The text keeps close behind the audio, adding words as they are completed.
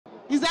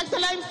His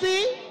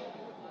Excellency,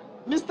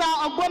 Mr.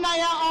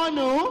 Ogbonnaya,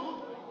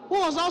 who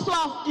was also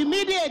an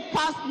immediate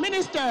past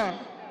Minister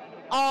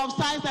of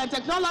Science and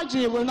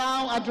Technology, will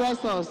now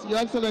address us. Your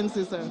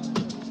Excellency, sir.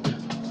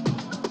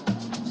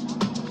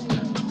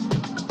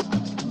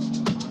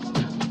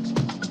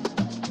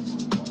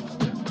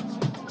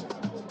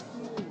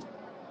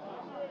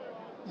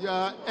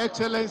 Your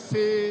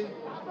Excellency,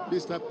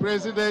 Mr.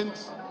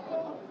 President,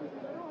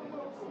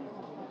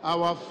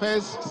 our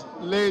First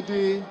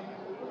Lady,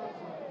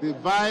 the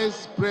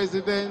Vice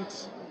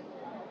President,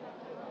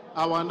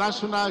 our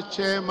National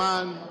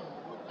Chairman,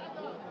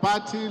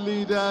 party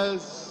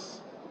leaders,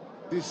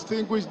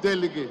 distinguished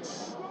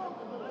delegates.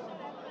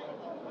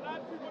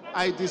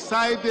 I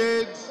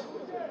decided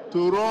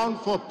to run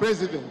for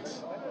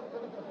president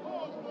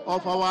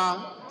of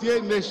our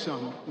dear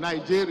nation,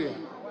 Nigeria,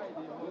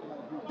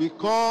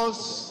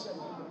 because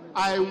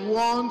I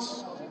want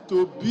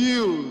to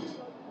build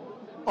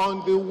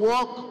on the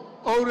work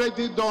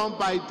already done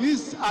by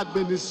this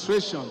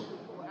administration,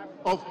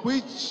 of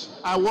which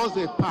I was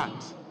a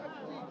part,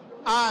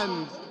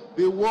 and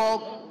the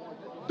work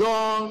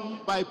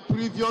done by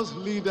previous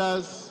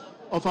leaders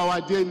of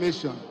our dear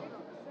nation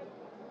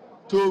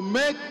to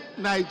make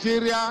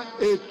Nigeria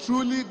a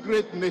truly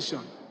great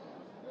nation.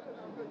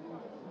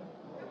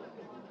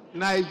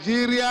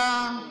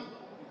 Nigeria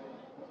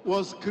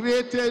was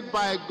created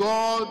by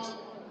God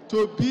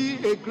to be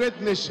a great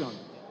nation,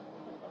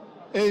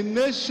 a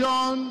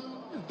nation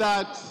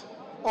that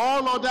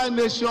all other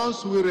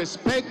nations will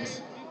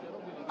respect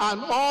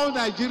and all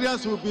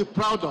Nigerians will be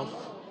proud of,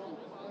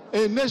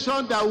 a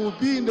nation that will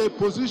be in a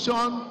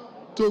position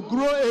to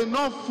grow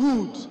enough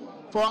food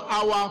for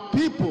our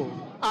people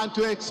and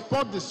to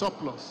export the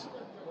surplus,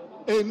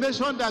 a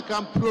nation that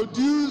can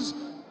produce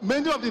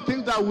many of the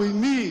things that we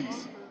need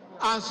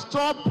and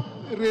stop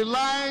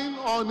relying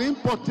on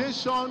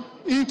importation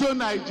into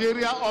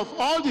Nigeria of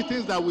all the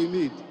things that we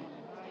need.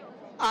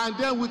 And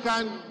then we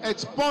can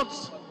export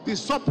the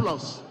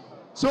surplus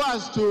so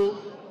as to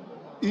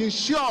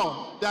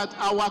ensure that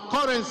our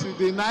currency,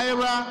 the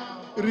Naira,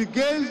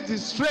 regains the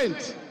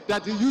strength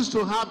that it used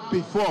to have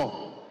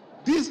before.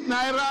 This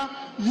Naira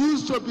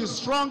used to be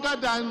stronger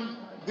than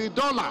the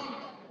dollar,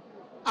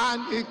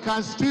 and it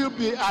can still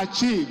be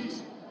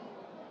achieved.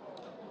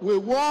 We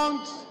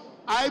want,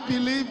 I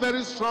believe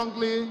very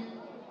strongly,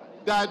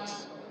 that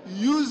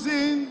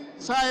using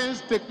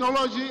science,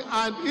 technology,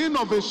 and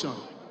innovation,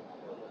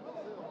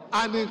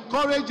 and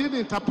encouraging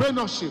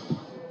entrepreneurship,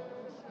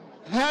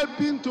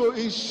 helping to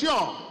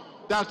ensure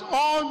that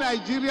all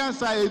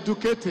Nigerians are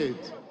educated,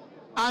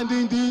 and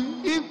in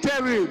the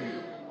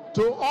interim,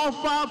 to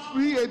offer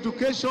free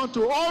education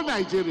to all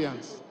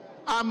Nigerians,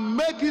 and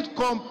make it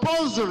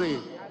compulsory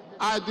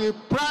at the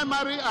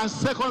primary and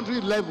secondary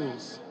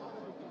levels.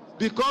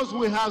 Because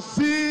we have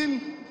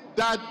seen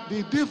that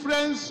the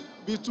difference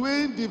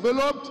between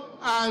developed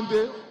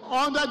and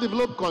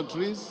underdeveloped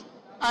countries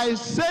are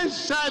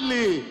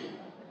essentially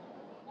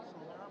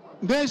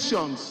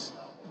nations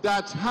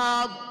that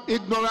have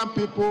ignorant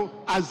people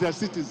as their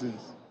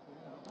citizens.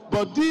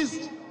 But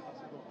this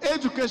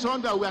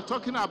education that we are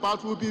talking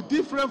about will be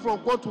different from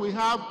what we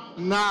have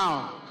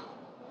now.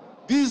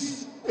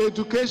 This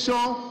education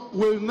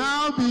will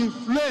now be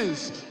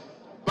influenced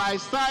by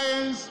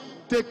science,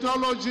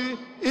 technology,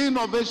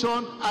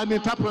 innovation, and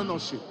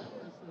entrepreneurship.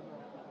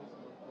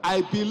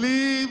 I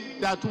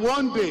believe that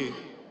one day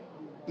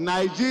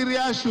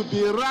Nigeria should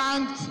be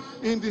ranked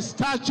in the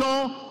stature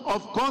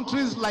of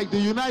countries like the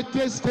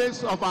United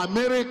States of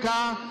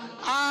America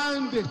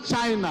and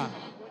China.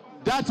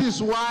 That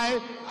is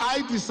why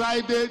I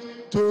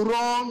decided to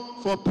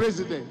run for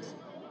president,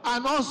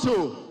 and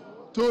also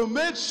to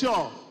make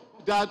sure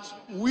that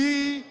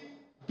we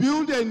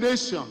build a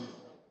nation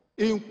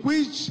in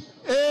which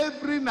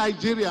every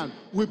Nigerian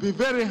will be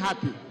very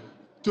happy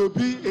to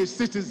be a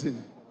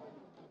citizen.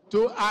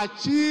 To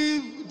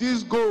achieve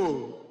this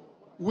goal,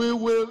 we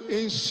will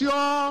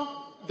ensure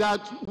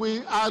that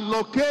we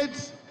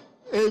allocate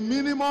a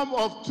minimum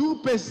of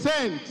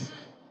 2%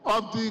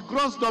 of the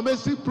gross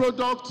domestic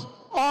product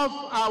of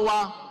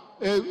our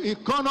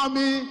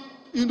economy,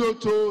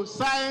 to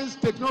science,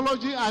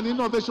 technology, and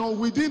innovation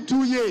within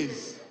 2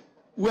 years.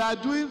 We are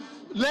doing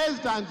less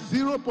than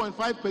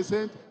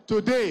 0.5%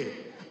 today,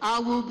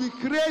 and we'll be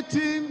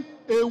creating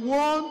a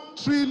 1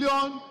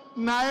 trillion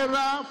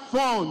naira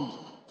fund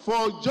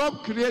for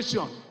job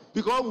creation,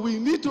 because we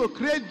need to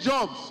create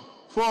jobs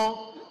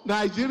for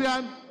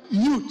Nigerian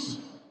youth.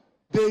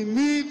 They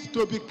need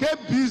to be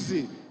kept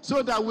busy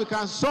so that we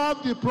can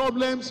solve the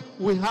problems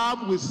we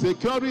have with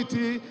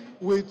security,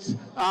 with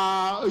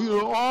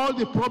all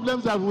the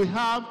problems that we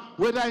have,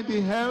 whether in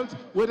the health,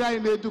 whether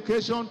in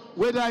education,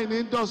 whether in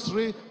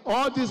industry.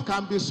 All this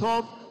can be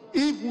solved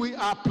if we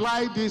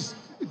apply this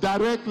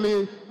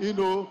directly, in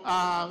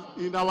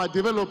our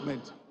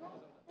development.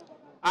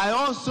 I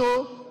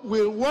also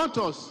will want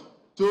us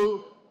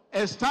to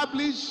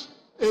establish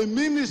a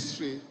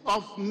ministry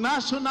of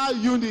national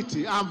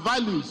unity and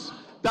values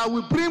that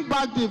will bring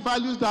back the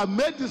values that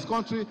made this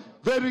country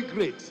very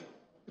great.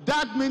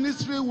 That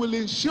ministry will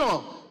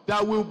ensure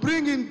that will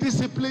bring in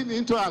discipline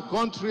into our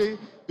country,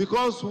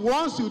 because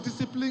once you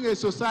discipline a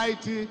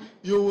society,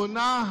 you will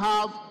now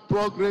have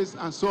progress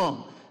and so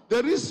on.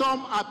 There is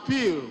some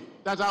appeal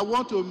that I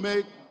want to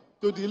make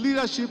to the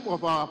leadership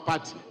of our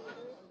party.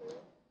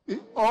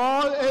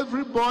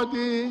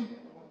 Everybody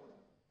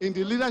in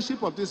the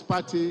leadership of this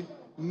party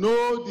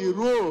know the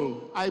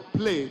role I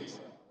played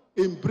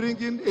in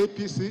bringing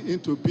APC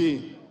into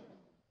being.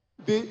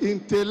 The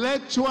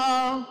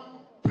intellectual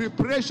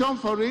preparation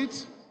for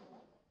it,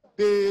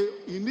 the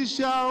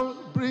initial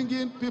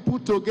bringing people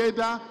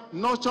together,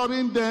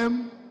 nurturing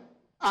them,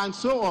 and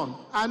so on.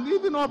 And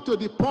even up to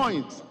the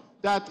point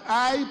that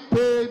I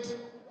paid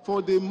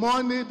for the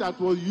money that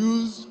was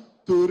used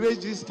to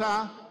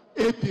register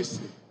APC.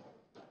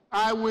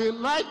 I would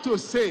like to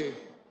say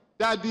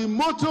that the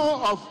motto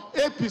of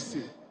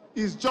APC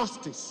is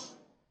justice.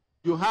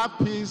 You have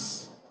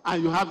peace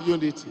and you have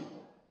unity.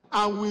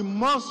 And we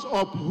must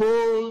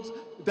uphold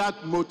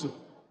that motto,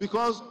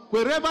 because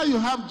wherever you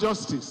have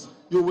justice,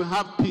 you will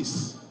have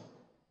peace.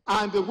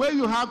 And the way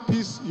you have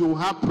peace, you will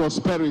have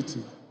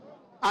prosperity.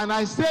 And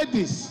I say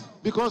this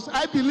because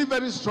I believe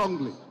very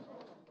strongly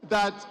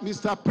that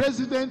Mr.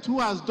 President, who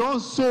has done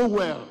so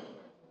well,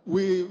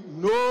 we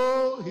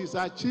know his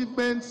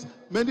achievements.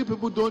 Many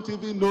people don't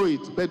even know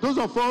it. But those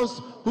of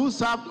us who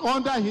served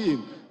under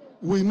him,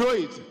 we know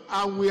it.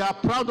 And we are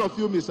proud of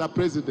you, Mr.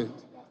 President.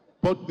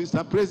 But,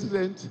 Mr.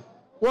 President,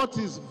 what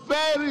is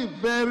very,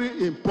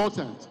 very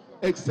important,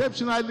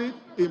 exceptionally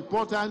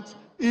important,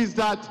 is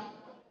that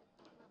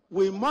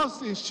we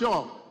must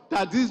ensure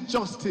that this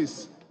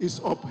justice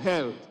is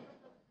upheld.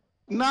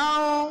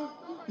 Now,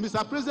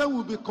 Mr. President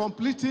will be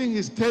completing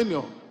his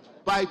tenure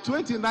by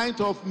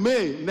 29th of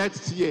May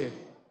next year.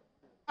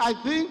 I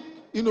think,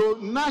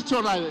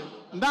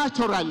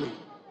 naturally,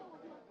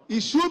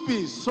 it should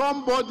be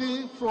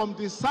somebody from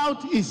the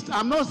Southeast.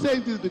 I'm not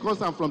saying this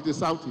because I'm from the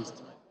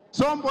Southeast.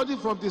 Somebody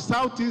from the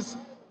Southeast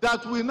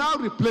that will now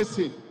replace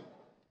him.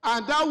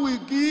 And that will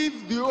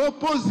give the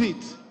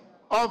opposite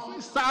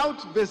of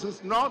South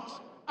versus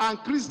North and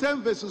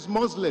Christian versus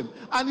Muslim.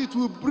 And it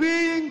will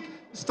bring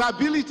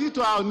stability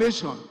to our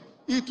nation.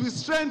 It will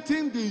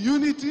strengthen the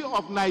unity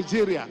of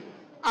Nigeria.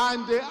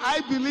 And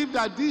I believe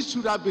that this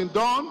should have been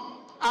done.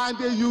 And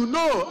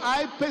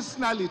I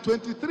personally,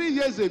 23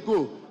 years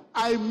ago,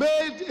 I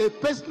made a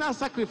personal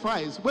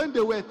sacrifice when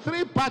there were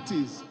 3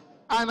 parties,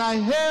 and I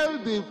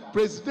held the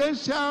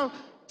presidential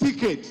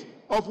ticket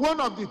of one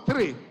of the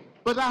 3.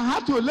 But I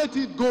had to let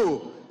it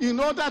go in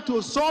order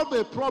to solve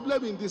a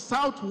problem in the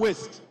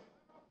Southwest,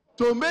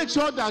 to make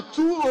sure that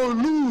 2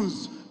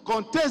 Olus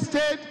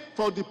contested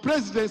for the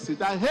presidency,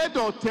 that head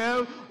or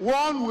tail,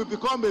 one will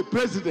become a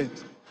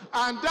president.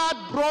 And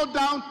that brought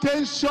down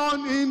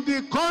tension in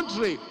the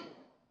country.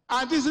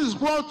 And this is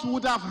what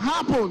would have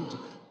happened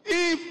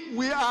if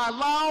we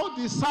allow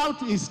the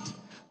Southeast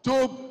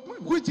to,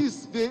 which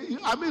is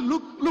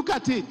look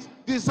at it.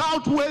 The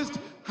Southwest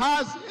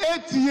has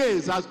 8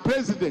 years as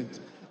president,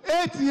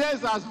 8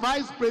 years as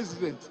vice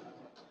president.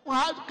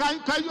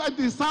 Can you, at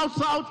the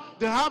South,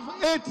 they have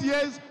 8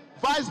 years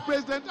vice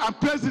president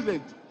and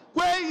president.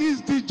 Where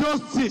is the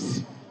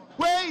justice?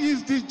 Where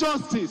is the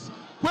justice?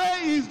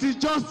 Where is the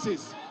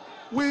justice?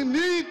 We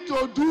need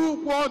to do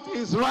what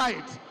is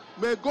right.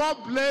 May God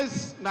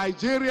bless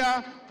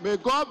Nigeria. May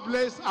God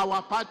bless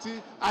our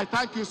party. I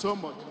thank you so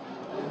much.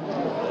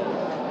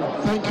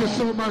 Thank you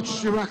so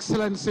much, Your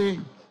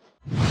Excellency.